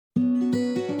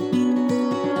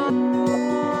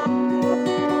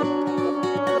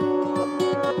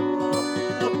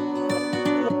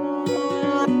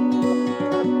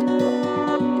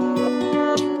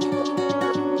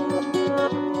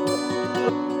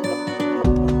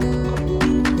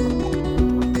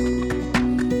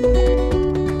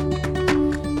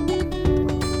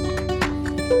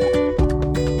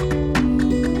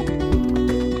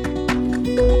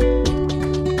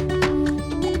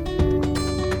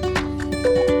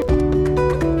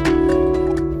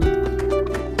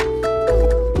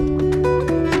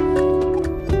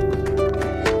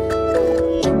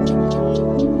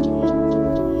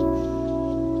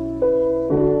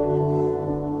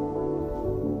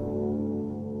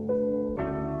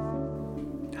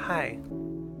hi.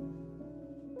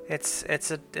 It's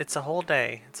a whole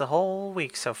day. It's a whole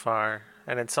week so far,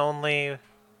 and it's only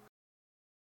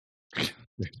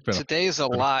Today's a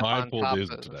been lot 5 on full top days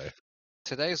of today.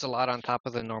 today's a lot on top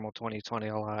of the normal 2020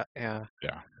 a lot. Yeah.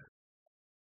 Yeah.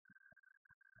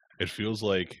 It feels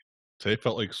like today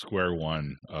felt like square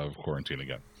one of quarantine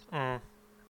again.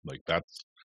 Like that's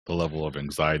the level of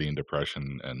anxiety and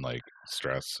depression and like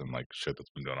stress and like shit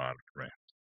that's been going on for me.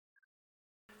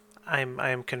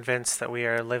 I'm convinced that we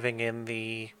are living in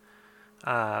the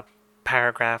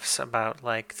paragraphs about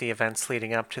like the events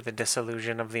leading up to the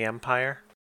dissolution of the empire.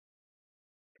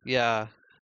 Yeah.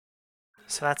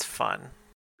 So that's fun.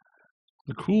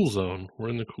 The cool zone. We're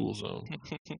in the cool zone.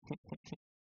 I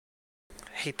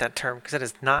hate that term because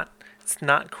it's not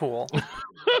cool.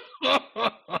 I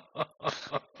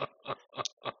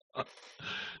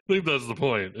think that's the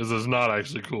point. Is it's not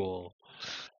actually cool.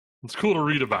 It's cool to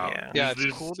read about. Yeah. Yeah,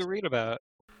 it's cool to read about.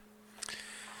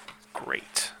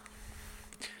 Great.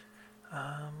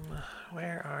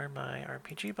 Where are my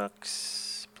RPG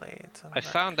books? I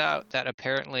found out that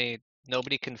apparently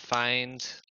nobody can find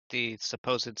the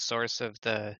supposed source of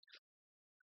the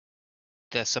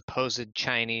supposed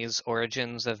Chinese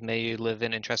origins of May You Live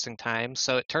in Interesting Times.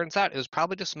 So it turns out it was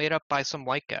probably just made up by some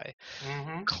white guy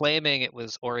claiming it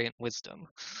was Orient wisdom.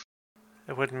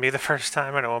 It wouldn't be the first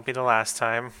time, and it won't be the last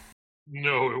time.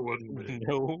 No, it wouldn't be.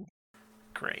 No.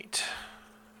 Great.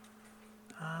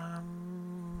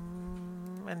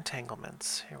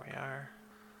 Entanglements. Here we are.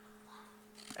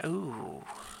 Ooh.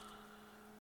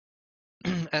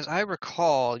 As I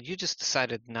recall, you just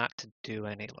decided not to do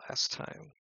any last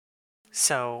time.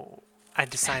 So, I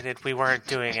decided we weren't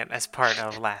doing it as part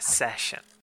of last session.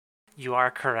 You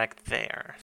are correct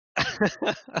there.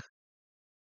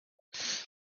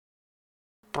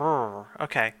 Brr.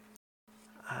 Okay.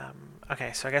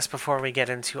 Okay, so I guess before we get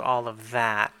into all of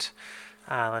that,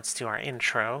 let's do our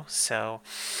intro. So,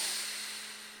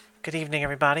 good evening,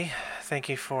 everybody. Thank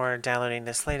you for downloading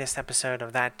this latest episode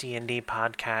of That D&D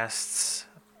Podcast's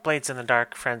Blades in the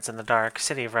Dark, Friends in the Dark,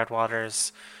 City of Red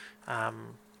Waters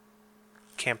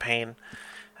campaign.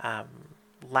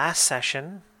 Last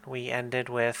session, we ended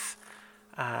with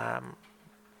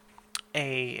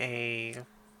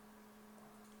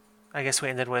I guess we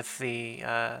ended with the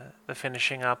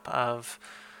finishing up of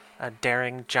a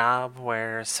daring job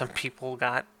where some people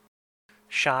got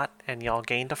shot and y'all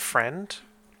gained a friend.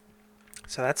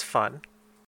 So that's fun.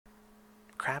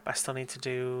 Crap, I still need to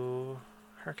do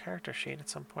her character sheet at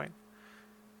some point.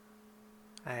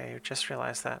 I just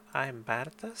realized that I'm bad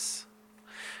at this.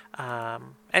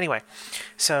 Anyway,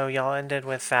 so y'all ended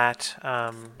with that,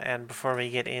 and before we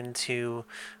get into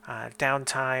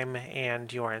downtime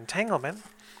and your entanglement,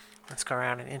 let's go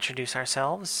around and introduce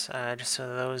ourselves, just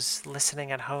so those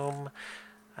listening at home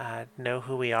know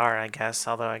who we are, I guess.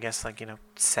 Although I guess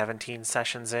 17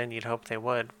 sessions in, you'd hope they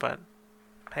would, but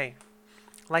hey,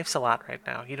 life's a lot right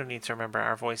now. You don't need to remember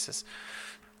our voices.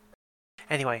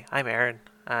 Anyway, I'm Aaron.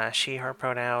 She, her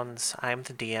pronouns. I'm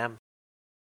the DM.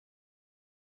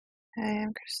 Hi,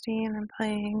 I'm Christine. I'm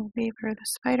playing Weaver the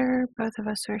Spider. Both of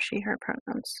us are she, her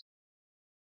pronouns.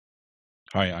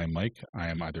 Hi, I'm Mike. I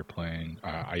am either playing,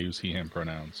 I use he, him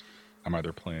pronouns. I'm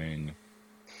either playing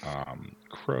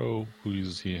Crow, who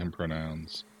uses he, him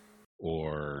pronouns,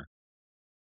 or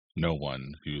no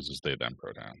one who uses they, them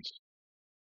pronouns.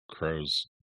 Crow's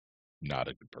not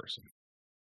a good person.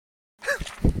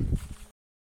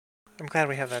 I'm glad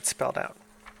we have that spelled out.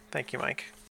 Thank you, Mike.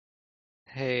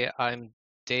 Hey, I'm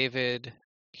David,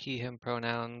 he, him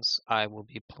pronouns. I will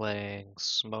be playing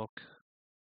Smoke,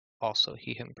 also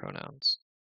he, him pronouns.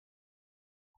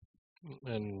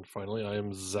 And finally, I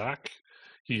am Zach,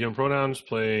 he, him pronouns,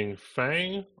 playing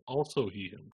Fang, also he,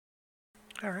 him.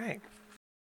 All right.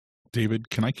 David,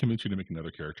 can I convince you to make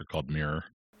another character called Mirror?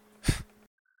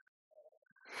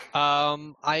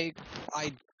 My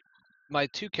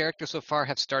two characters so far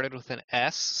have started with an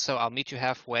S, so I'll meet you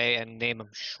halfway and name them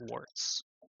Schwartz.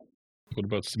 What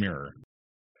about Smearer?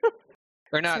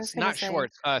 Or not, So I was gonna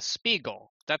Schwartz.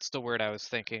 Spiegel. That's the word I was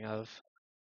thinking of.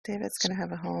 David's going to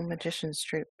have a whole magician's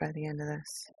troupe by the end of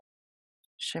this.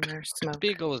 Shimmer, smoke.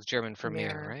 Spiegel is German for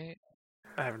mirror, Mirror. right?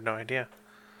 I have no idea.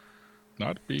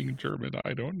 Not being German,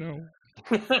 I don't know.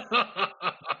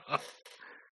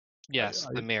 Yes,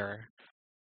 the mirror.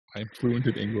 I'm fluent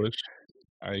in English.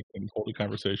 I can hold a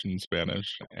conversation in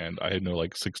Spanish, and I know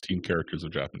 16 characters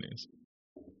of Japanese.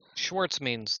 Schwartz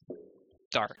means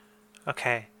dark.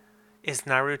 Okay. Is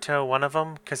Naruto one of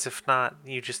them? Because if not,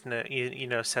 you just know you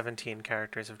know 17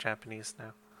 characters of Japanese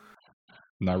now.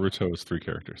 Naruto is 3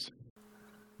 characters.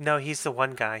 No, he's the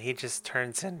one guy. He just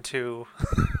turns into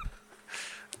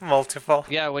Multiple.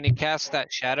 Yeah, when you cast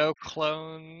that shadow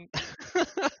clone.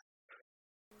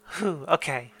 Whew,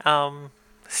 okay.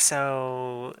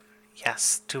 So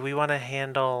yes, do we want to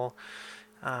handle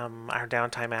our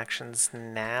downtime actions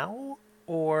now,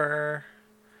 or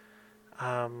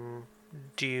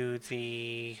do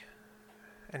the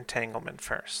entanglement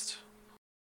first?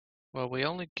 Well, we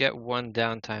only get one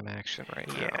downtime action right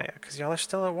now Yeah, because y'all are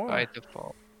still at war. by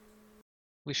default.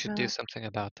 We should do Well- something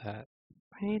about that.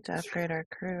 We need to upgrade our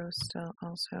crew still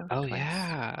also. Oh twice.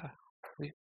 yeah.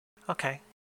 Okay.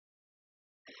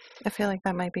 I feel like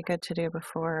that might be good to do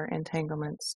before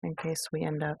entanglements in case we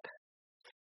end up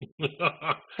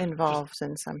involved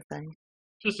in something.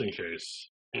 Just in case,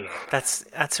 you know.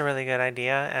 That's a really good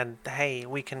idea, and hey,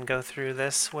 we can go through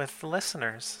this with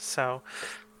listeners. So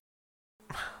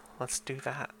let's do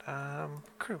that.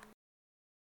 Crew.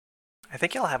 I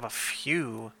think you'll have a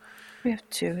few. We have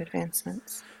 2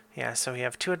 advancements. Yeah, so we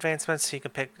have 2 advancements, so you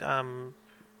can pick.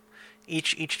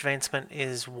 Each advancement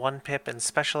is 1 pip in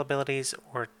special abilities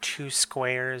or 2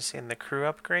 squares in the crew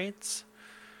upgrades.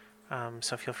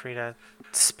 So feel free to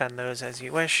spend those as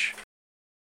you wish.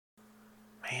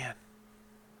 Man,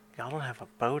 y'all don't have a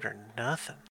boat or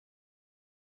nothing.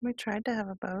 We tried to have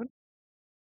a boat.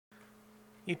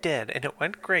 You did, and it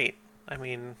went great. I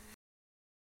mean,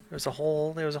 there was a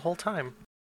whole time.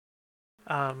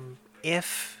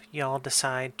 If y'all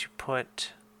decide to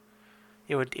put,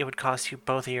 it would cost you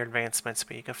both of your advancements,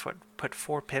 but you could put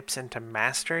 4 pips into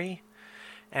mastery,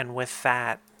 and with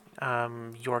that,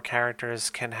 your characters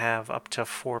can have up to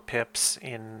 4 pips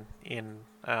in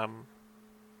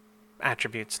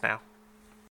attributes now.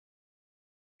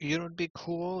 You know what would be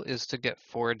cool is to get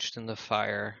forged in the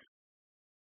fire.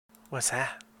 What's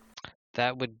that?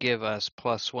 That would give us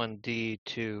 +1d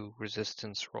to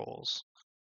resistance rolls.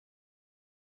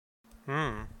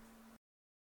 That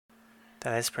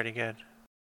is pretty good.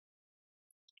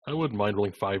 I wouldn't mind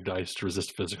rolling 5 dice to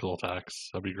resist physical attacks.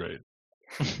 That'd be great.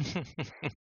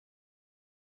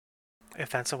 If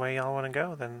that's the way y'all want to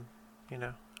go, then,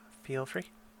 feel free.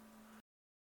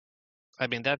 I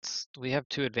mean, we have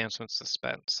 2 advancements to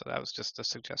spend, so that was just a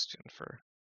suggestion for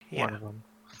one Yeah, of them.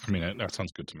 I mean, that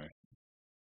sounds good to me.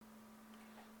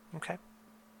 okay.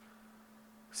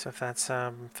 So if that's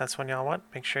one y'all want,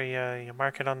 make sure you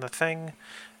mark it on the thing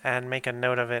and make a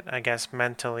note of it, I guess,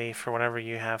 mentally for whenever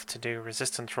you have to do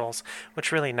resistance rolls,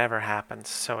 which really never happens,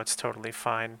 so it's totally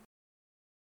fine.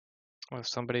 Well,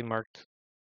 somebody marked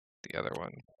the other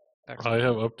one. I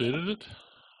have updated it.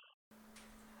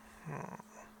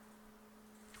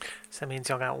 So that means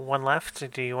y'all got 1 left.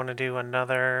 Do you want to do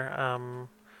another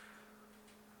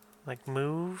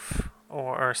move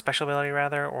or special ability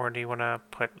rather, or do you want to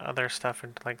put other stuff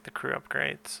into like the crew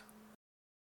upgrades?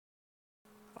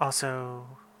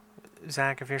 Also,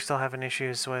 Zach, if you're still having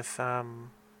issues with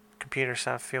computer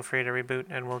stuff, feel free to reboot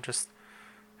and we'll just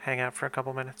hang out for a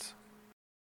couple minutes.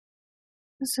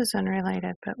 This is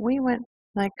unrelated, but we left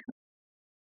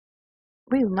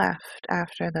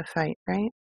after the fight,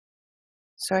 right?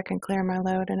 So I can clear my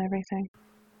load and everything.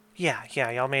 Yeah,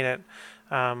 y'all made it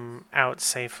out That's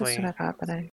safely. what I thought, but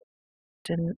I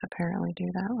didn't apparently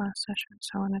do that last session,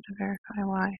 so I wanted to verify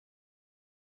why.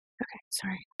 Okay,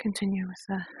 sorry. Continue with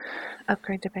the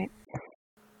upgrade debate.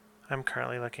 I'm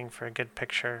currently looking for a good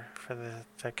picture for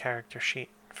the character sheet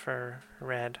for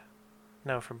Red.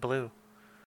 No, for Blue.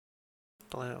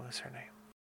 Blue is her name.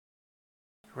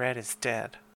 Red is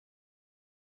dead.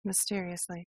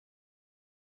 Mysteriously.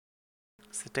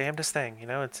 It's the damnedest thing,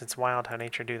 it's wild how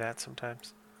nature do that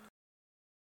sometimes.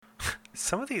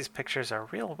 Some of these pictures are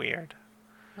real weird.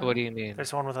 What do you mean?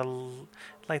 There's one with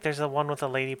there's a one with a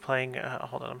lady playing,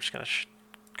 hold on, I'm just gonna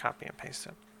copy and paste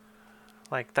it.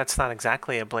 That's not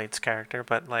exactly a Blades character,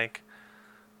 but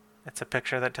it's a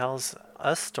picture that tells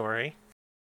a story.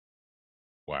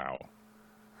 Wow.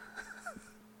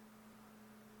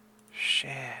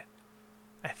 Shit.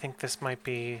 I think this might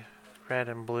be Red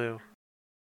and Blue.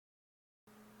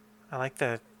 I like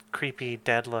the creepy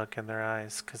dead look in their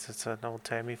eyes because it's an old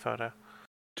timey photo.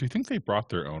 Do you think they brought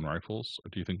their own rifles, or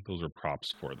do you think those are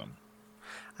props for them?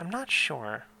 I'm not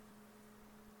sure.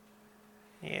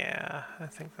 Yeah, I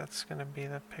think that's gonna be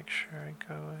the picture I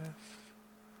go with.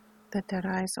 The Dead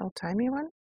Eyes old-timey one?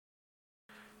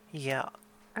 Yeah.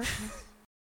 Okay.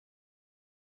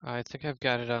 I think I've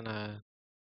got it on a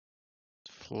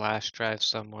flash drive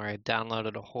somewhere. I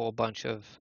downloaded a whole bunch of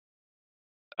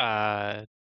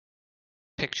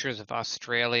pictures of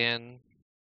Australian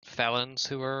felons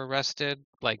who were arrested,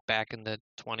 back in the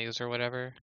 20s or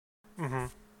whatever.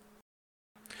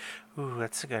 Ooh,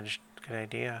 that's a good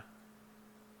idea.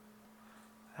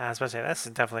 I was about to say, this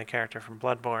is definitely a character from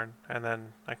Bloodborne. And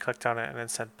then I clicked on it and it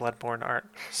said Bloodborne art.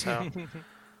 So,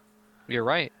 You're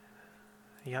right.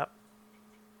 yep.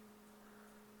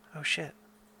 Oh shit.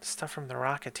 Stuff from The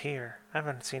Rocketeer. I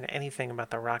haven't seen anything about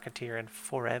The Rocketeer in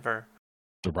forever.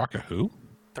 The Rocket who?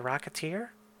 The Rocketeer?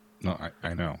 No,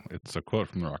 I know. It's a quote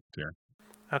from The Rocketeer.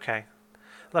 Okay.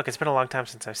 Look, it's been a long time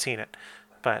since I've seen it.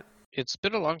 But It's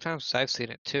been a long time since I've seen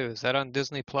it too. Is that on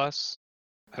Disney Plus?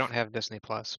 I don't have Disney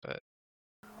Plus, but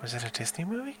was it a Disney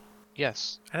movie?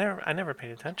 yes. I never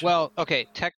paid attention. Well, okay,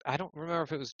 I don't remember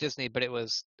if it was Disney, but it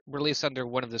was released under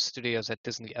one of the studios that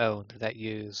Disney owned that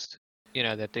used,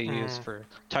 that they used for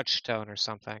Touchstone or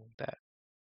something.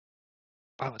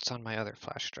 Oh, it's on my other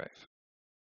flash drive.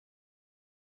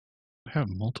 I have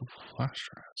multiple flash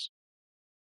drives.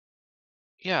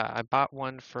 Yeah, I bought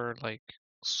one for like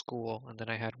school, and then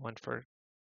I had one for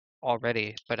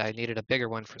already, but I needed a bigger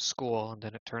one for school, and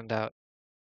then it turned out,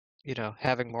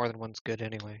 having more than one's good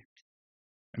anyway.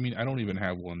 I mean, I don't even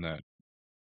have one that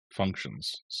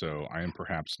functions, so I am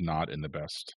perhaps not in the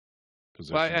best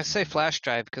position. Well, I say flash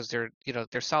drive because they're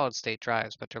solid state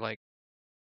drives, but they're like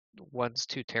one's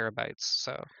 2 terabytes,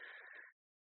 so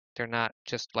they're not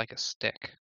just like a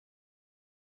stick.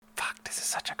 Fuck, this is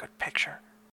such a good picture.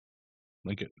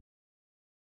 Link it.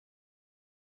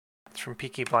 It's from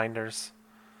Peaky Blinders.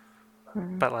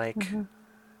 But like, Mhm.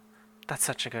 that's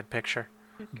such a good picture.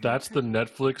 That's the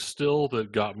Netflix still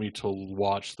that got me to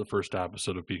watch the first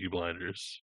episode of Peaky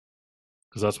Blinders.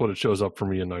 Because that's what it shows up for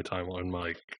me in my timeline,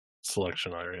 my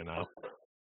selection area now.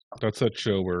 That's that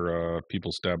show where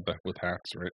people stab back with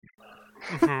hats, right?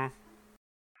 hmm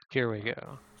Here we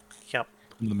go. Yep.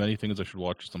 One of the many things I should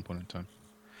watch at some point in time.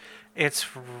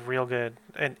 It's real good.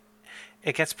 And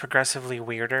it gets progressively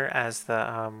weirder as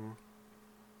the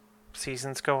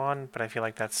seasons go on, but I feel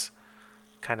like that's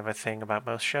kind of a thing about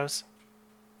most shows.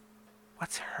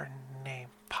 What's her name?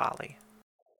 Polly.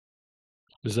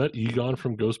 Is that Egon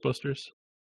from Ghostbusters?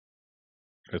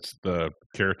 It's the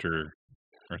character,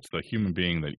 or it's the human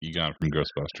being that Egon from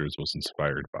Ghostbusters was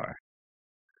inspired by.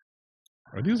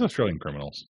 Are these Australian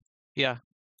criminals? Yeah,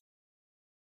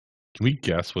 Can we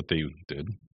guess what they did?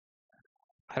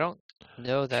 I don't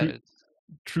know that. True-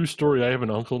 True story, I have an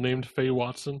uncle named Faye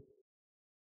Watson.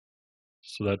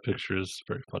 So that picture is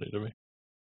very funny to me.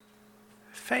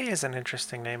 Faye is an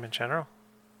interesting name in general.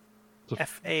 It's a-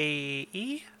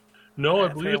 F-A-E? No, I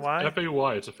believe it's F-A-Y?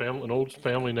 F-A-Y. It's an old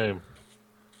family name.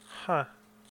 Huh.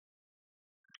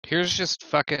 Here's just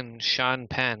fucking Sean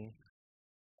Penn.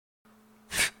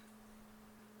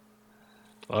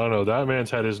 I don't know. That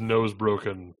man's had his nose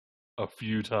broken a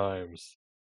few times.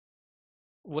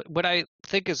 What I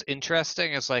think is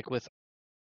interesting is like with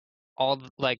all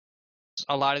like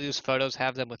a lot of these photos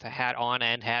have them with a hat on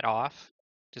and hat off,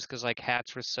 just because like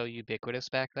hats were so ubiquitous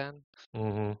back then.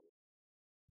 Mm-hmm.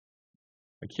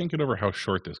 I can't get over how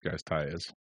short this guy's tie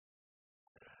is.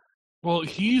 Well,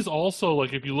 he's also,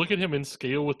 like, if you look at him in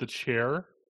scale with the chair,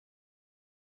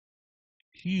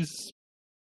 he's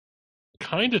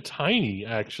kind of tiny,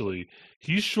 actually.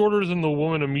 He's shorter than the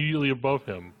woman immediately above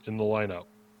him in the lineup.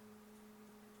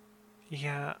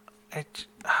 Yeah,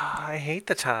 I hate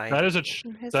the tie. That is a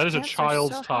His that is a pants are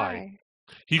child's so tie. high.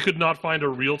 He could not find a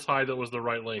real tie that was the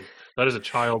right length. That is a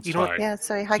child's You know what- tie. Yeah,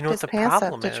 so he hiked know what his the pants up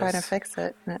problem to try to is? fix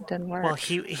it, and it didn't work. Well,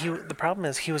 the problem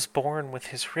is he was born with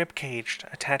his rib cage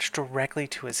attached directly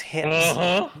to his hips.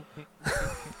 Uh-huh.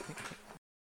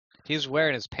 He's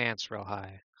wearing his pants real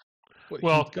high.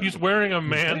 Well, got he's it. wearing a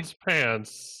man's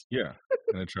pants Yeah,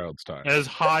 and a child's tie. as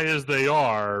high as they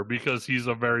are because he's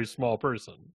a very small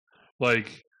person.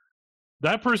 Like,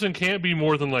 that person can't be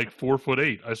more than like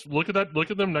 4'8". Look at that. Look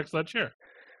at them next to that chair.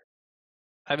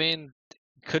 I mean,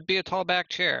 could be a tall back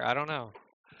chair. I don't know.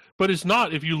 But it's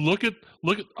not. If you look at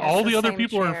all the the other same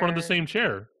people are in front of the chair. same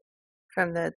chair.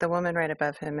 From the woman right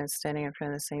above him is standing in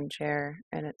front of the same chair,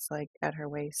 and it's like at her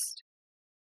waist.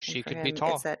 And She for could be him,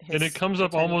 tall. it's at his And it comes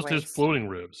up pretend almost his waist. floating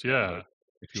ribs. Yeah.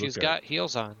 If you She's look got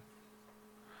heels on.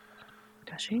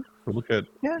 Does she? look at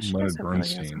Yeah, she Leonard does have really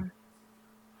Bernstein. on.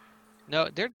 No,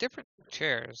 they're different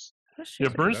chairs. Well, she Yeah,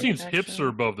 could, Bernstein's hips actually. are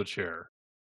above the chair.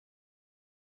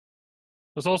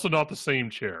 It's also not the same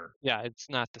chair. Yeah, it's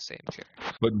not the same chair.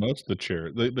 But most of the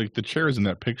chair, the chair is in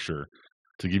that picture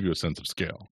to give you a sense of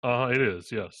scale. It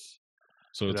is, yes.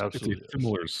 So It it's a absolutely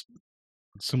is.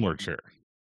 similar chair.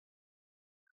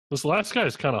 This last guy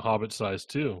is kind of hobbit sized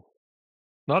too.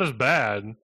 Not as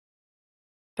bad.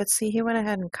 But see, he went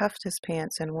ahead and cuffed his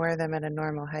pants and wore them at a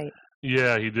normal height.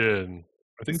 Yeah, he did.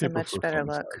 I think It's they a much prefer better thumb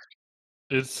look.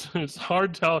 size. It's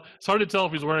hard to tell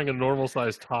if he's wearing a normal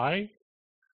sized tie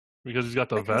because he's got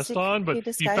the Because vest on, but he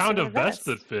disguised found it a with vest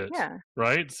that fits. Yeah.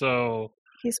 Right? So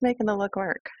He's making the look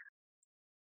work.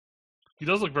 He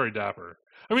does look very dapper.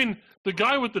 I mean, the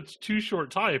guy with the too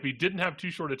short tie, if he didn't have too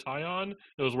short a tie on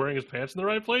and was wearing his pants in the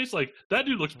right place, like, that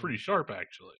dude looks pretty sharp,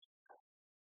 actually.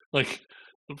 Like,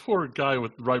 the poor guy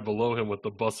with right below him with the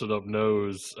busted up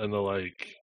nose and the,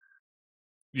 like,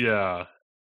 yeah.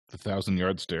 The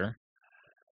 1,000-yard stare.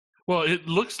 Well, it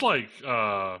looks like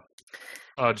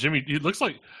Jimmy. It looks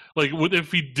like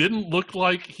if he didn't look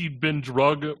like he'd been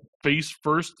drugged face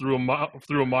first through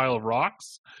a mile of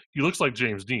rocks, he looks like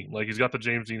James Dean. Like, he's got the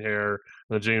James Dean hair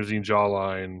and the James Dean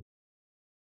jawline,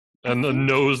 and the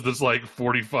nose that's like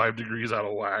 45 degrees out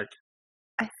of whack.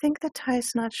 I think the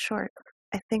tie's not short.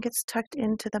 I think it's tucked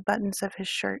into the buttons of his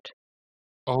shirt.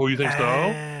 Oh, you think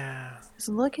so? Because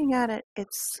looking at it,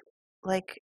 it's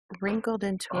like wrinkled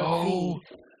into a V.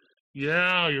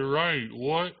 Yeah, you're right.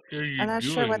 What are you doing? I'm not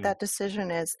sure what that decision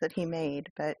is that he made,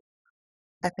 but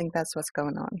I think that's what's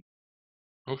going on.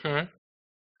 Okay.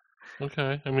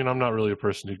 I mean, I'm not really a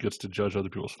person who gets to judge other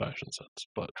people's fashion sense,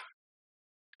 but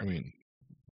I mean,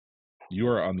 you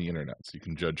are on the internet, so you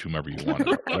can judge whomever you want.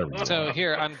 Whatever you So want.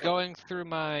 here, I'm going through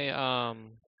my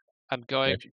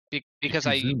because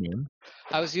I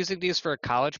was using these for a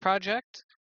college project,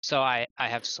 so I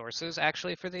have sources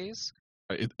actually for these.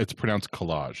 It's pronounced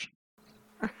collage.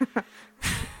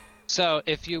 So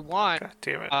if you want God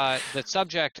damn it. the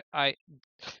subject,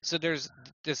 so there's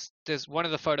this one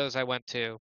of the photos I went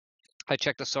to. I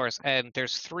checked the source, and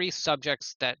there's 3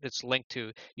 subjects that it's linked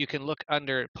to. You can look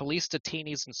under police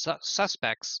detainees and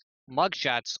suspects,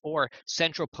 mugshots, or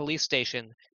Central Police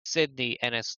Station, Sydney,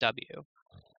 NSW.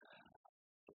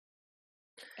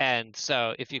 And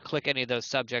so if you click any of those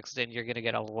subjects, then you're going to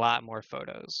get a lot more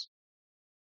photos.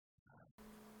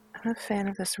 I'm a fan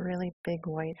of this really big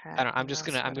white hat. I'm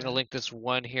gonna link this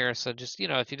one here. So just,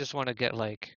 if you just want to get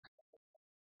like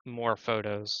more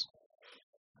photos.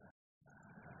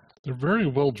 they're very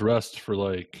well dressed for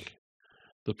like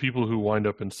the people who wind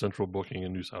up in central booking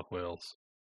in New South Wales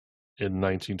in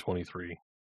 1923.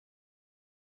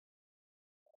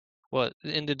 Well,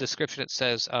 in the description it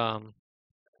says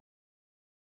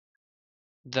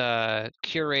the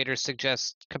curator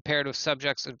suggests, compared with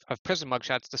subjects of prison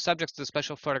mugshots, the subjects of the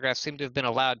special photographs seem to have been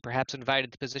allowed, perhaps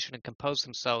invited to position and compose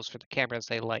themselves for the cameras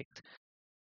they liked.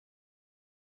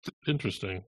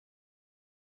 Interesting.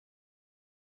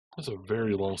 That's a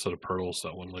very long set of pearls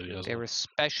that one lady has. They were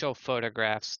special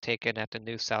photographs taken at the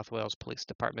New South Wales Police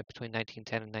Department between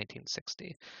 1910 and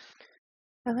 1960.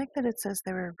 I like that it says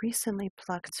they were recently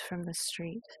plucked from the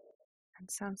street. It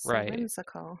sounds so Right.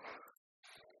 whimsical.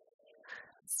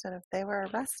 Instead of they were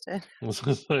arrested. I was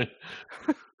gonna say,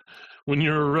 when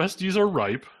your arrestees are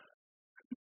ripe.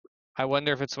 I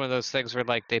wonder if it's one of those things where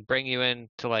like they bring you in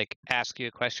to like ask you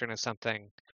a question or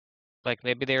something. Like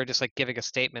maybe they were just like giving a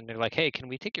statement. They're like, "Hey, can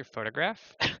we take your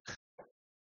photograph?"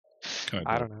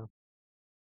 I don't know.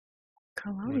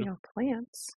 Colonial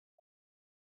plants.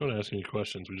 We don't ask any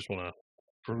questions. We just want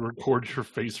to record your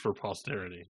face for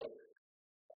posterity.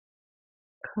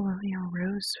 Colonial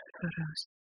rose photos.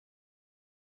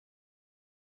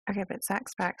 Okay, but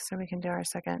Zach's back, so we can do our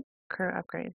second crew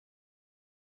upgrade.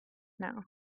 No.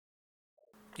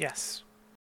 Yes.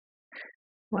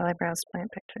 While I browse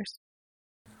plant pictures.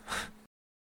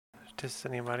 Does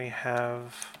anybody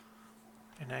have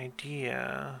an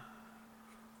idea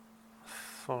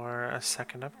for a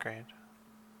second upgrade?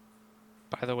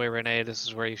 By the way, Renee, this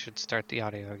is where you should start the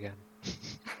audio again.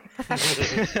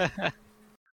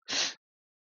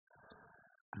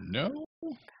 No?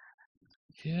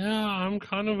 Yeah, I'm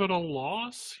kind of at a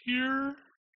loss here.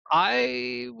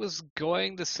 I was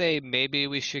going to say maybe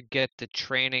we should get the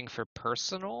training for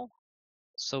personal,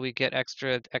 so we get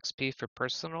extra XP for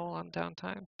personal on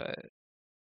downtime, but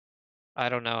I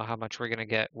don't know how much we're gonna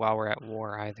get while we're at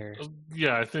war either.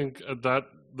 Yeah, I think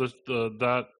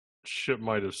that ship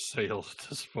might have sailed at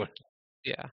this point.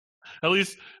 Yeah. At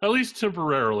least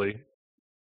temporarily.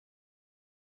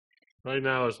 Right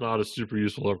now, it's not a super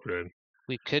useful upgrade.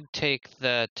 We could take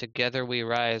the Together We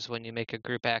Rise. When you make a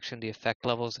group action, the effect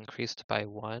level is increased by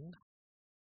 1.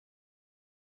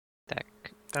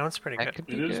 That one's pretty good. could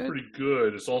be It is good. pretty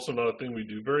good. It's also not a thing we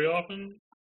do very often.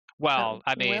 Well,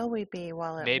 I mean, will we be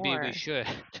while at maybe war? we should.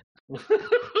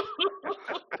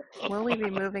 Will we be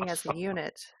moving as a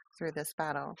unit through this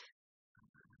battle?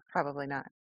 Probably not.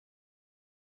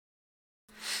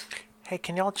 Hey,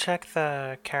 can y'all check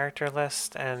the character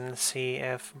list and see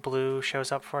if blue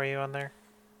shows up for you on there?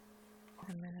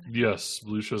 Yes,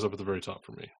 blue shows up at the very top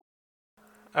for me.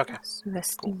 Okay.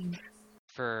 Vestine.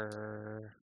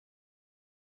 For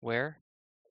where?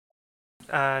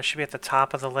 Should be at the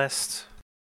top of the list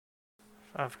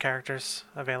of characters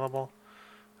available.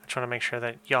 I just want to make sure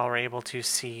that y'all are able to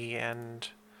see and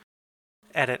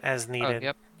edit as needed.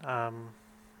 Yep.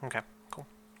 Okay, cool.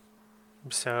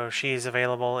 So she's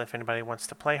available if anybody wants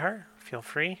to play her. Feel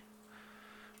free.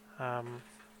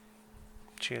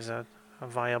 She is a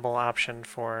viable option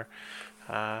for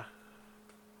a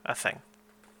thing.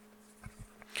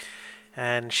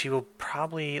 And she will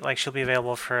probably, she'll be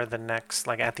available for the next,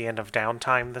 at the end of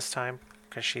downtime this time,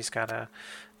 because she's got to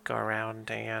go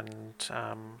around and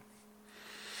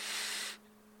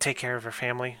take care of her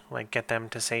family, get them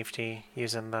to safety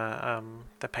using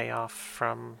the payoff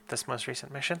from this most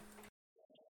recent mission.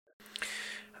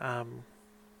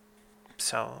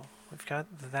 So we've got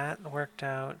that worked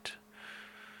out.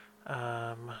 Do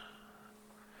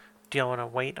y'all want to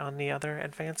wait on the other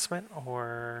advancement,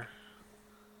 or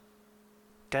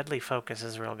Deadly Focus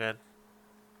is real good,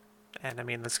 and I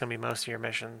mean that's gonna be most of your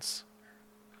missions.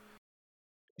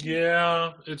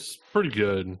 Yeah, it's pretty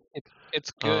good.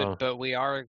 It's good, but we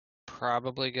are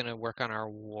probably going to work on our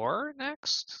war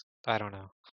next? I don't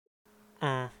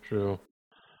know. True.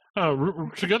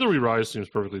 Together We Rise seems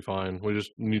perfectly fine. We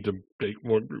just need to take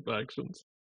more group actions.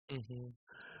 Mm-hmm.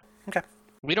 Okay.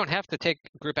 We don't have to take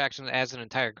group action as an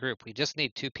entire group. We just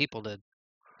need 2 people to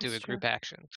do That's a group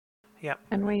action. Yep.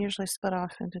 And we usually split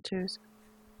off into 2s.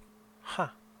 Huh.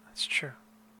 That's true.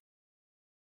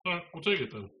 We'll take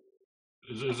it then.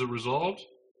 Is it resolved?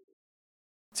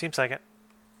 Seems like it.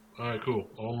 All right, cool.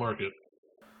 I'll mark it.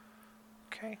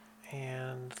 Okay.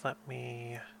 And let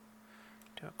me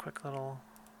do a quick little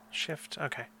shift.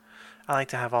 Okay. I like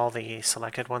to have all the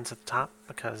selected ones at the top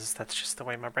because that's just the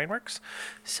way my brain works.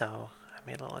 So I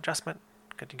made a little adjustment.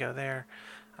 Good to go there.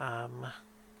 All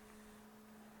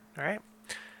right.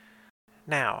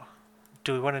 Now,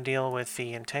 do we want to deal with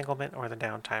the entanglement or the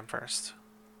downtime first?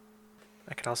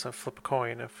 I could also flip a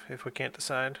coin if we can't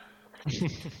decide.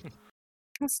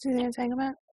 Let's do the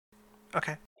entanglement.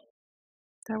 Okay.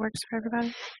 That works for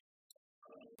everybody.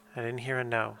 I didn't hear a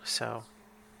no, so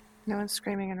No one's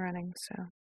screaming and running, so.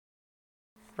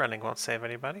 running won't save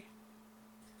anybody.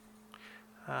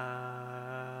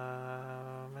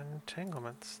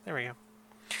 Entanglements. There we go.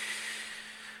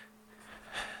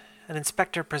 An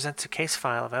inspector presents a case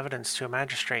file of evidence to a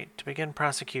magistrate to begin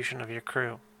prosecution of your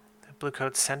crew. The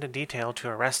Bluecoats send a detail to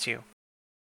arrest you.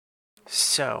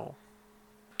 So,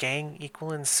 gang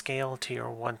equal in scale to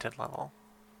your wanted level.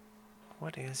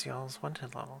 What is y'all's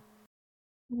wanted level?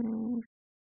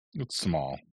 It's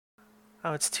small.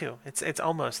 Oh, it's 2. It's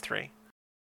almost 3.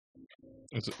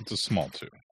 It's a small 2.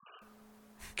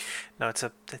 No, it's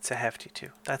a hefty 2.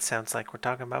 That sounds like we're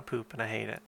talking about poop, and I hate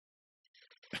it.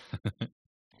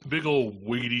 Big old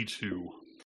weighty 2.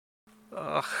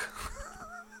 Ugh.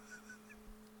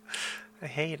 I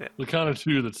hate it. The kind of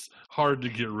 2 that's hard to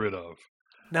get rid of.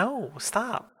 No,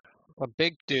 stop. A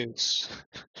big deuce.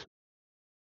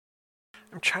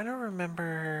 I'm trying to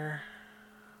remember.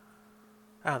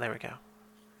 Oh, there we go.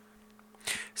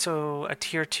 So a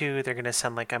tier 2, they're gonna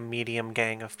send a medium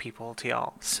gang of people to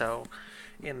y'all. So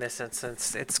in this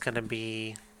instance, it's gonna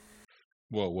be.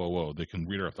 Whoa! They can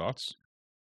read our thoughts.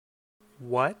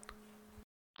 What?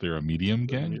 They're a medium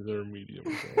gang. They're a medium.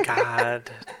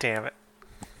 God damn it!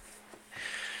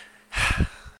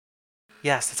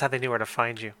 Yes, that's how they knew where to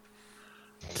find you.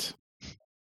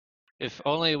 If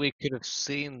only we could have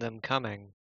seen them coming.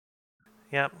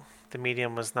 Yep, the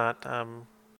medium was not.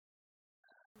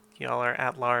 Y'all are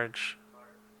at large,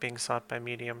 being sought by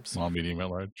mediums. Small, medium,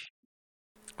 at large.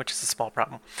 Which is a small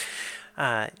problem.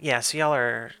 Yeah, so y'all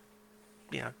are,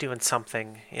 doing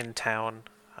something in town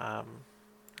at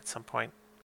some point.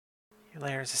 Your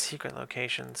lair is a secret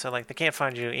location, so they can't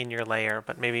find you in your lair,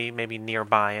 but maybe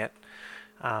nearby it.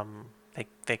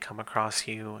 They come across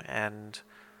you, and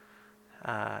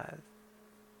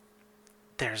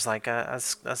there's a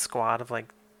squad of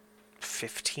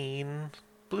 15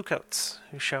 Bluecoats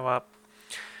who show up,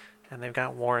 and they've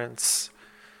got warrants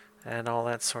and all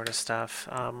that sort of stuff.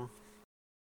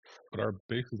 But our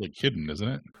base is hidden, isn't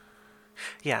it?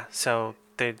 Yeah, so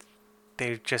they've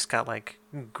just got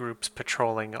groups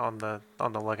patrolling on the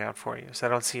lookout for you. So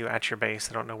they don't see you at your base.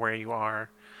 They don't know where you are.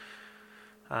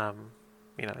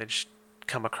 They just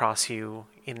come across you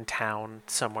in town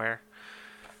somewhere.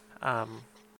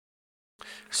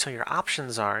 So your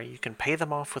options are: you can pay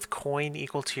them off with coin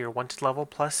equal to your wanted level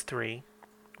plus 3,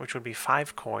 which would be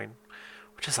 5 coin,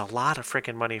 which is a lot of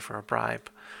freaking money for a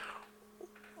bribe.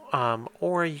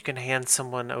 Or you can hand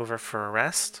someone over for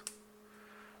arrest,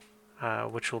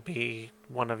 which will be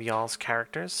one of y'all's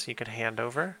characters you could hand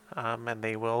over, and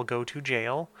they will go to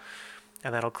jail,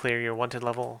 and that'll clear your wanted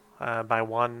level by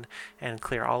 1 and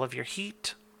clear all of your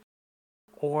heat.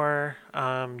 Or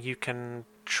you can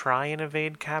try and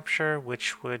evade capture,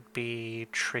 which would be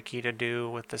tricky to do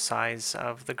with the size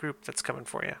of the group that's coming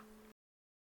for you.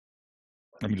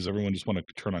 I mean, does everyone just want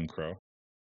to turn on Crow?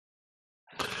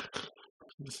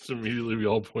 Just immediately we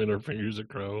all point our fingers at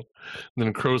Crow. And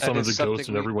then Crow That summons is a ghost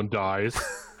something and we- everyone dies.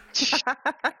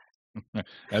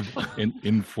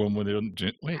 Inform when they don't.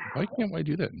 Wait, why can't I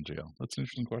do that in jail? That's an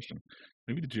interesting question.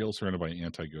 Maybe the jail is surrounded by an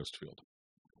anti-ghost field.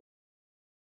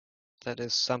 That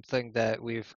is something that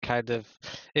we've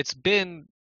it's been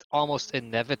almost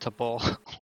inevitable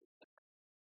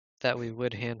that we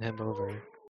would hand him over.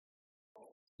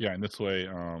 Yeah, and this way,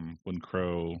 when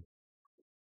Crow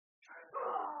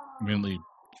mainly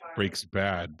breaks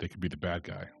bad, they could be the bad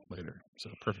guy later. So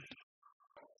perfect.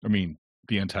 I mean,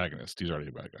 the antagonist. He's already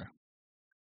a bad guy.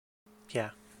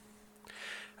 Yeah.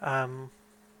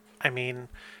 I mean,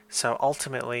 so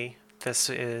ultimately, this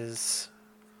is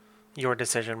your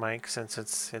decision, Mike, since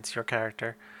it's your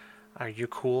character. Are you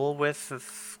cool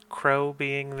with Crow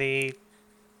being the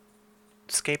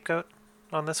scapegoat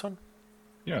on this one?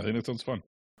 Yeah, I think that sounds fun.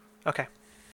 Okay.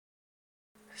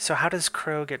 So how does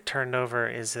Crow get turned over?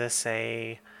 Is this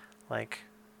a, like...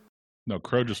 No,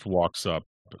 Crow just walks up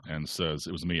and says,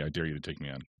 "It was me. I dare you to take me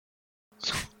in."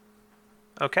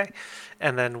 Okay.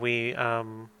 And then we, I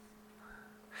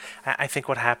think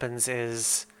what happens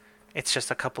is it's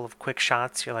just a couple of quick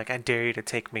shots. You're like, I dare you to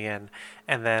take me in.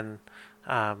 And then,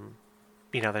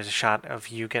 there's a shot of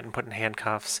you getting put in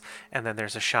handcuffs. And then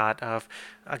there's a shot of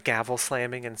a gavel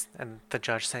slamming and the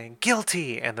judge saying,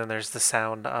 guilty. And then there's the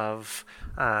sound of,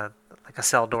 like a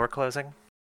cell door closing.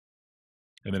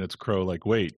 And then it's Crow like,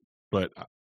 "Wait, but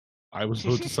I was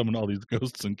supposed to summon all these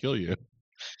ghosts and kill you."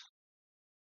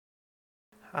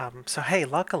 So, hey,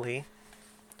 luckily,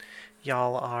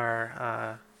 y'all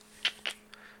are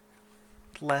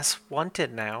less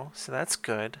wanted now, so that's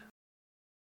good.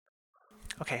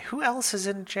 Okay, who else is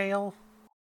in jail?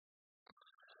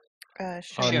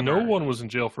 Shimmer. No one was in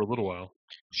jail for a little while.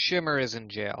 Shimmer is in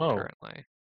jail Oh. currently.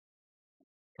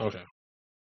 Okay.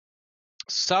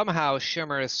 Somehow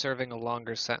Shimmer is serving a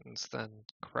longer sentence than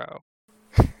Crow.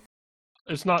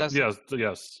 It's not. Doesn't-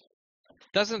 Yes.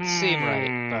 Doesn't seem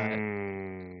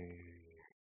right,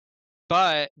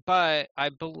 but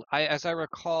as I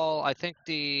recall, I think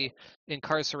the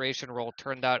incarceration roll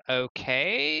turned out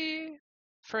okay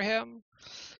for him.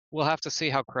 We'll have to see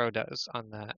how Crow does on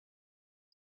that.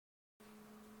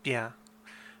 Yeah.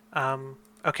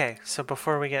 Okay, so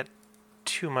before we get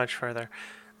too much further,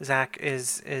 Zach,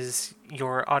 is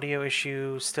your audio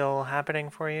issue still happening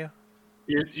for you?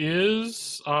 It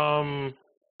is.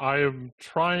 I am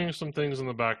trying some things in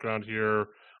the background here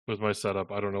with my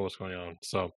setup. I don't know what's going on,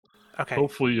 so Okay.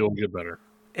 hopefully you'll get better.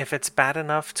 If it's bad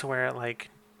enough to where,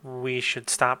 like, we should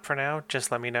stop for now,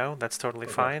 just let me know. That's totally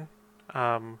Okay. fine.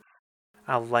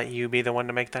 I'll let you be the one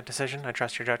to make that decision. I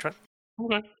trust your judgment.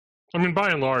 Okay. I mean, by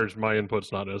and large, my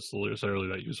input's not necessarily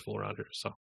that useful around here,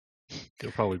 so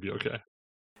you'll probably be okay.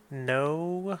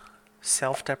 No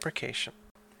self-deprecation.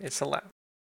 It's allowed.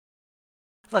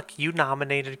 Look, you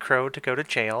nominated Crow to go to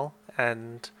jail,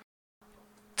 and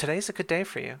today's a good day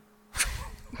for you.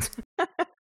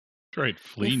 Right,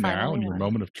 flee You now finally in your won.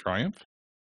 moment of triumph.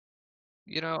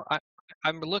 You know,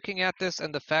 I'm looking at this,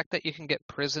 and the fact that you can get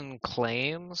prison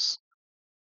claims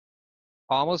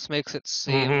almost makes it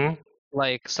seem Mm-hmm.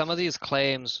 like some of these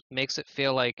claims makes it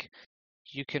feel like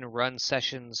you can run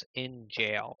sessions in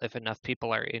jail if enough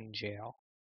people are in jail.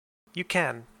 You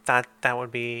can. That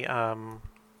would be a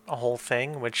whole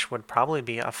thing, which would probably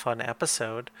be a fun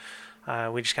episode.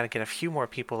 We just got to get a few more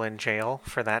people in jail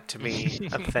for that to be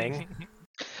a thing.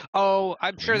 Oh,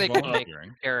 I'm sure they Who's can make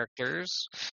volunteering? characters.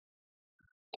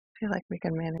 I feel like we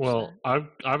can manage Well, that.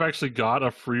 I've actually got a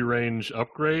free range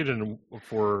upgrade and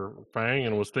for Fang,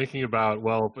 and was thinking about,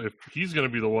 well, if he's going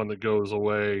to be the one that goes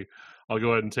away, I'll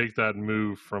go ahead and take that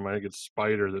move from, I think it's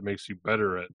Spider, that makes you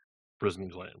better at prison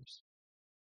claims.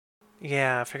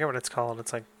 Yeah, I forget what it's called.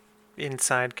 It's like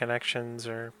Inside Connections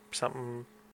or something.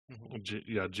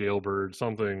 Jailbird,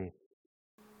 something.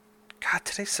 God,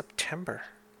 today's September.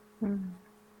 Mm.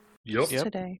 Yep. Just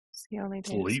today. It's the only It's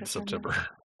day. in late September.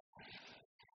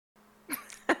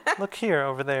 Look here,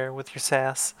 over there, with your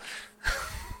sass.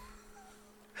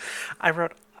 I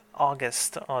wrote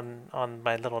August on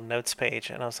my little notes page,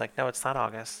 and I was like, no, it's not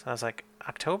August. And I was like,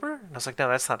 October? And I was like, no,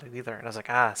 that's not it either. And I was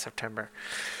like, September.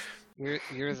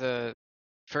 You're the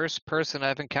first person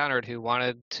I've encountered who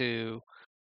wanted to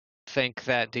think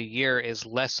that the year is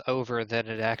less over than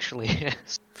it actually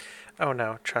is. Oh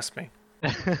no, trust me.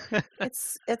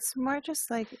 It's more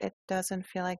just like it doesn't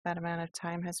feel like that amount of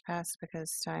time has passed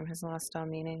because time has lost all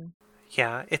meaning.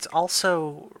 Yeah, it's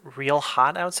also real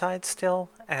hot outside still,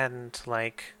 and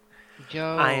like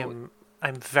Yo,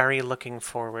 I'm very looking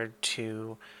forward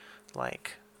to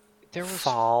like there was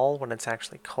fall when it's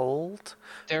actually cold.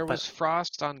 there But was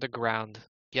frost on the ground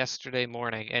yesterday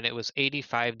morning, and it was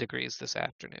 85 degrees this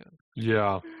afternoon.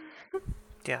 Yeah.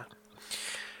 yeah,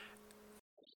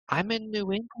 I'm in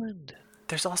New England.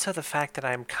 there's also the fact that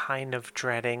I'm kind of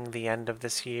dreading the end of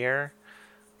this year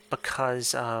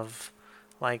because of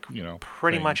like You know,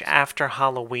 pretty much things. after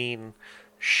Halloween,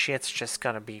 shit's just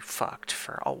gonna be fucked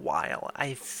for a while.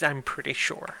 I'm pretty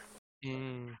sure.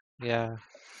 Yeah.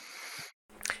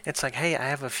 It's like, hey, I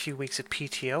have a few weeks of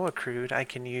PTO accrued I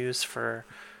can use for.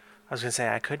 I was gonna say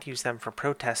I could use them for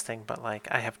protesting, but like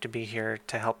I have to be here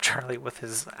to help Charlie with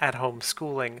his at-home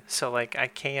schooling, so like I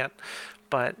can't.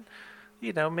 But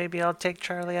maybe I'll take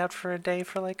Charlie out for a day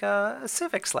for like a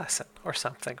civics lesson or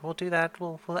something. We'll do that.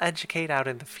 We'll educate out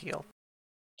in the field.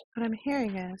 What I'm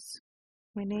hearing is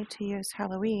we need to use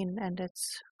Halloween and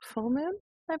its full moon,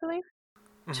 I believe,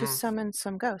 to Mm-hmm. summon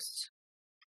some ghosts,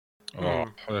 Oh,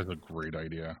 that's a great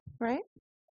idea. right?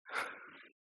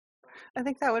 I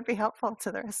think that would be helpful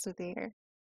to the rest of the year.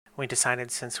 We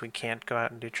decided since we can't go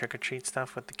out and do trick or treat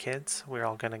stuff with the kids, we're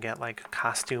all gonna get like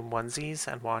costume onesies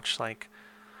and watch like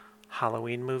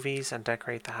Halloween movies and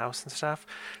decorate the house and stuff.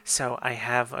 So I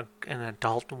have an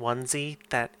adult onesie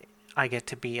that I get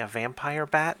to be a vampire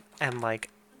bat, and like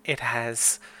it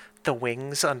has the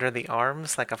wings under the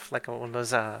arms, like one of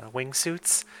those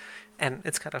wingsuits, and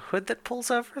it's got a hood that pulls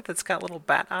over that's got little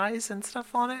bat eyes and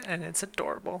stuff on it, and it's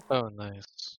adorable. Oh,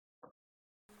 nice.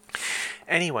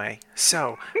 Anyway,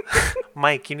 so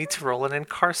Mike, you need to roll an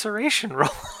incarceration roll.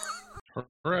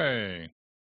 Hooray!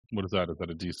 What is that? Is that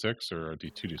a D6 or a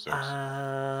D2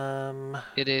 D6?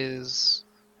 It is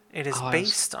It is Oh, I was-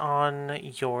 based on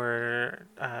your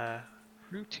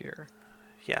root tier.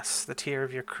 yes, the tier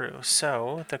of your crew.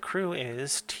 So the crew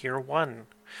is tier 1.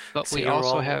 But So we you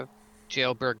also roll- have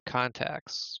jailbird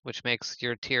contacts, which makes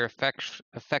your tier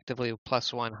effectively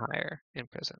 +1 higher in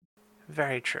prison.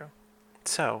 Very true.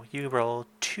 So you roll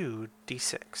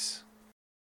 2d6.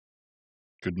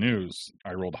 Good news.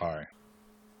 I rolled high.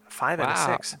 5 and a Wow.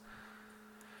 6.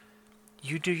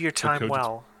 You do your time Crow just-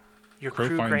 well. Your Crow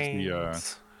crew finds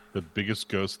gains. the biggest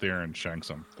ghost there and shanks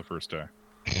him the first day.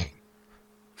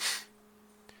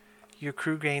 Your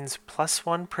crew gains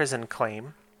 +1 prison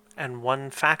claim and 1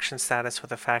 faction status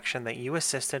with a faction that you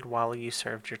assisted while you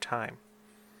served your time.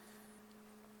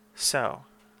 So,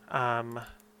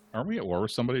 Aren't we at war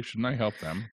with somebody? Shouldn't I help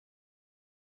them?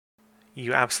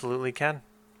 you absolutely can.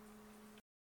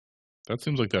 That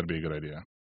seems like that'd be a good idea.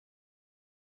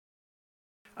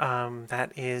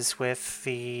 That is with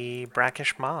the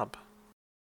brackish mob.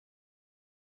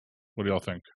 What do y'all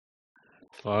think?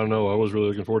 I don't know. I was really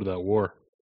looking forward to that war.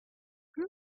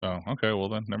 Oh, okay. Well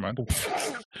then, never mind.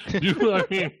 I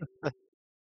mean,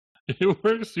 it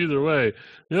works either way.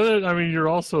 The other, I mean, you're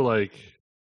also like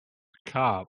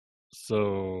cop,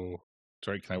 so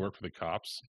Sorry, can I work for the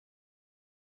cops?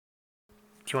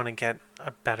 Do you want to get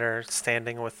a better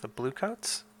standing with the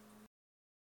bluecoats?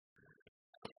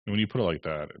 When you put it like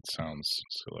that, it sounds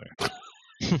silly.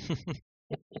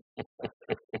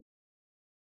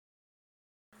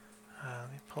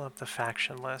 Let me pull up the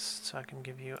faction list so I can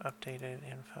give you updated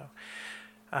info.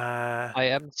 I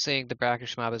am seeing the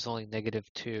brackish mob is only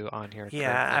 -2 on here.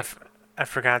 Yeah, currently. I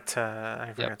forgot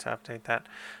to to update that.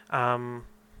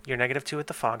 You're -2 with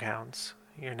the Foghounds.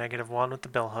 You're -1 with the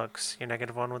Billhooks. You're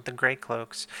 -1 with the Grey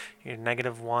Cloaks. You're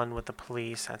 -1 with the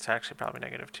police. That's actually probably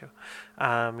 -2.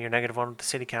 You're -1 with the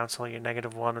City Council. You're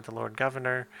 -1 with the Lord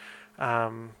Governor.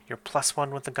 You're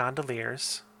 +1 with the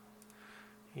Gondoliers.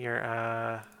 You're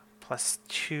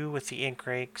 +2 with the Ink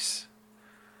Rakes.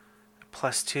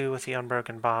 +2 with the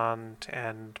Unbroken Bond,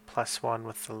 and +1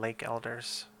 with the Lake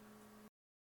Elders.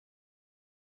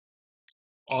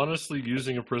 honestly,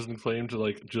 using a prison claim to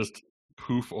like just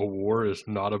poof a war is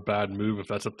not a bad move if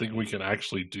that's a thing we can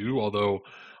actually do. Although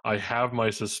I have my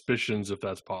suspicions if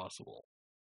that's possible.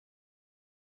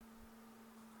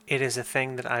 It is a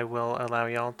thing that I will allow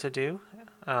y'all to do.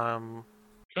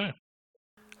 Okay.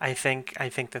 I think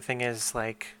the thing is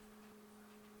like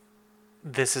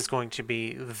this is going to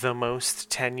be the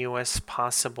most tenuous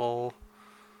possible,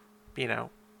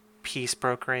 peace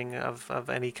brokering of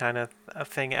any kind of a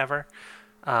thing ever.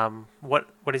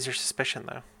 What is your suspicion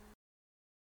though?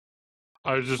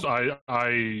 I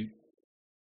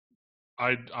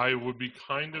would be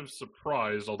kind of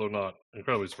surprised, although not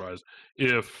incredibly surprised,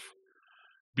 if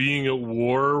being at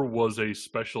war was a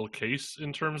special case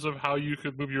in terms of how you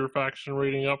could move your faction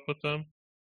rating up with them.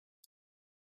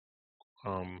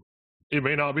 It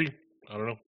may not be. I don't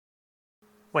know.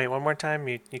 Wait, one more time?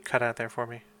 You cut out there for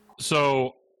me.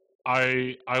 So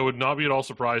I would not be at all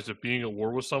surprised if being at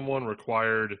war with someone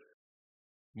required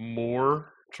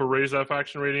more to raise that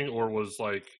faction rating, or was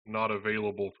like not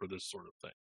available for this sort of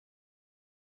thing.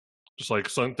 Just like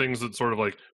some things that sort of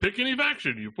like pick any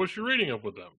faction, you push your rating up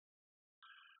with them.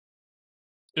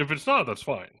 If it's not, that's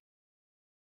fine.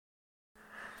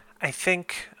 I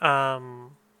think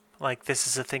like this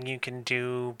is a thing you can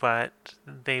do, but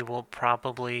they will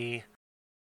probably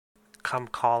come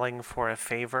calling for a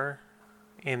favor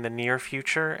in the near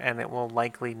future, and it will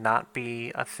likely not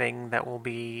be a thing that will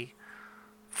be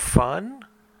fun.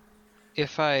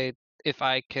 If I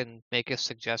can make a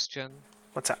suggestion,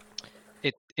 What's that?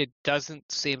 it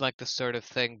doesn't seem like the sort of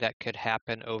thing that could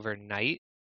happen overnight.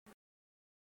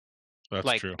 That's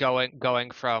like true.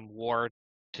 going from war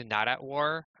to not at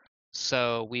war.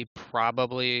 So we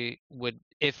probably would,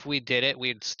 if we did it,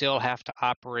 we'd still have to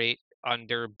operate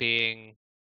under being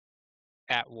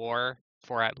at war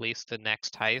for at least the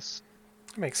next heist,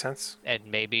 Makes sense. and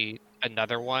maybe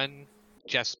another one,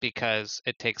 just because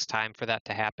it takes time for that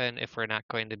to happen if we're not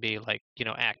going to be like,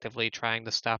 actively trying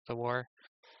to stop the war.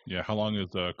 Yeah, how long is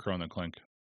Crow and the Clink?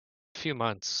 A few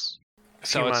months. A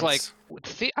So few it's months.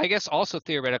 like, I guess also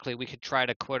theoretically we could try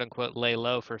to quote unquote lay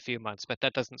low for a few months, but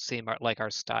that doesn't seem like our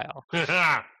style.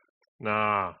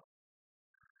 Nah.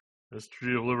 This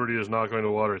Tree of Liberty is not going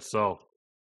to water itself.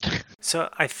 So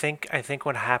I think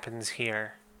what happens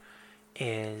here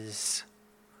is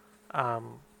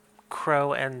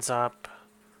Crow ends up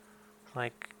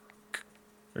like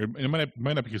It might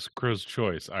not be Crow's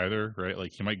choice either, right?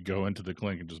 Like he might go into the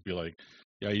Clink and just be like,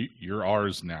 "Yeah, you're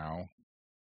ours now."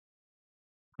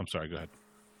 I'm sorry. Go ahead.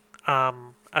 I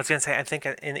was gonna say I think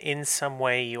in some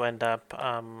way you end up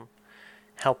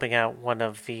helping out one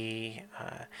of the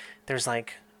there's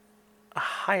like a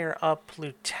higher up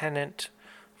lieutenant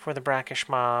for the Brackish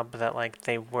mob that like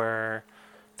they weren't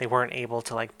able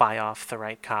to like buy off the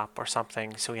right cop or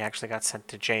something, so he actually got sent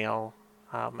to jail,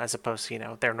 as opposed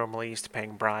to they're normally used to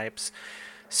paying bribes.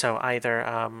 So either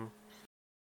I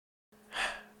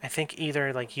think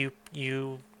either like you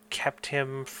kept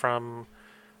him from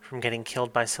getting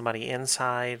killed by somebody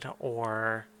inside,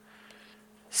 or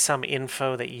some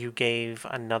info that you gave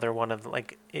another one of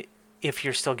if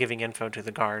you're still giving info to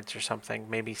the guards or something,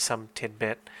 maybe some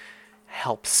tidbit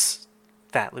helps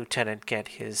that lieutenant get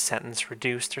his sentence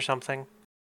reduced or something.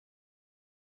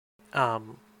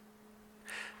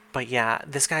 But yeah,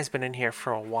 this guy's been in here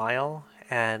for a while,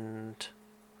 and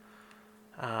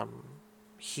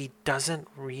he doesn't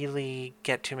really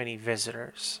get too many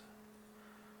visitors.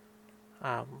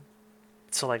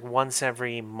 So like once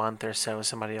every month or so,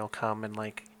 somebody will come and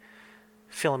like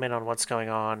fill him in on what's going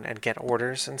on and get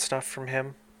orders and stuff from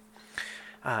him.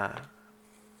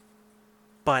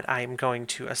 But I'm going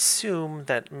to assume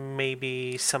that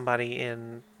maybe somebody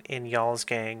in y'all's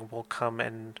gang will come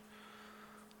and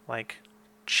like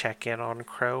check in on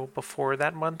Crow before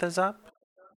that month is up.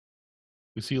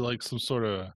 Is he like some sort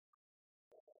of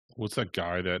what's that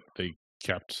guy that they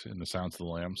kept in the Sounds of the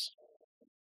Lambs?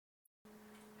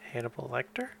 Hannibal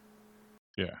Lecter?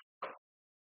 Yeah.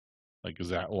 Like, is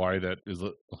that why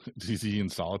is he in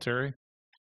solitary?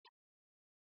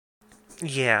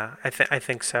 Yeah, I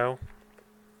think so.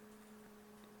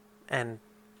 And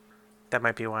that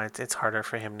might be why it's harder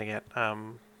for him to get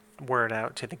word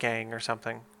out to the gang or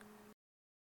something.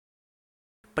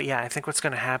 But yeah, I think what's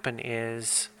going to happen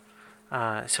is,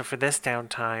 so for this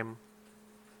downtime,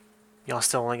 y'all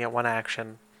still only get one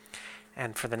action,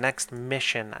 and for the next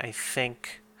mission, I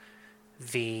think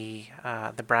the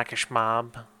Brackish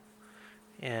mob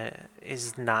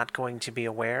is not going to be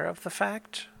aware of the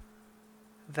fact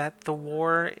that the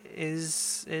war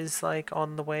is like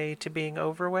on the way to being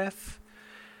over with,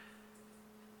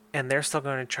 and they're still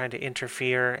going to try to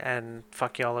interfere and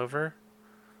fuck y'all over.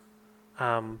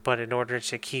 But in order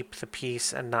to keep the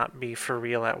peace and not be for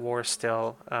real at war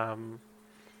still, y'all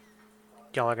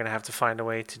are going to have to find a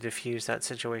way to defuse that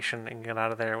situation and get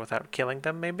out of there without killing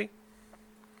them, maybe.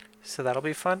 So that'll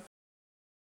be fun.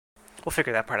 We'll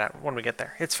figure that part out when we get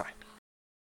there. It's fine.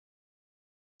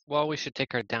 Well, we should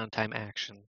take our downtime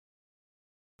action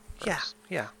first.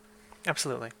 Yeah,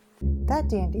 absolutely. That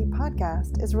D&D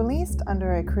podcast is released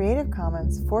under a Creative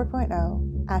Commons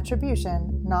 4.0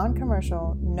 Attribution,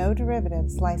 Non-Commercial, No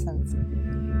Derivatives license.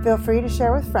 Feel free to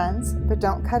share with friends, but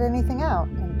don't cut anything out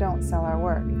and don't sell our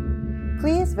work.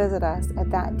 Please visit us at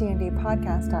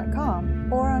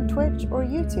thatdndpodcast.com or on Twitch or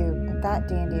YouTube at That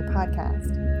D&D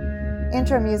Podcast.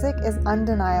 Intro music is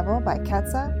Undeniable by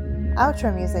Ketsa.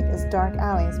 Outro music is Dark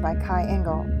Alleys by Kai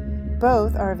Engel.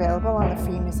 Both are available on the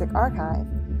Free Music Archive.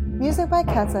 Music by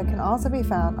Ketsa can also be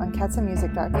found on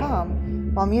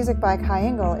ketsamusic.com, while music by Kai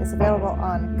Engel is available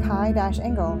on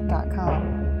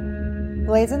kai-engel.com.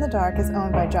 Blades in the Dark is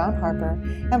owned by John Harper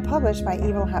and published by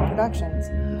Evil Hat Productions.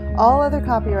 All other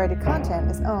copyrighted content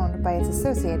is owned by its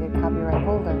associated copyright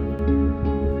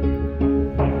holder.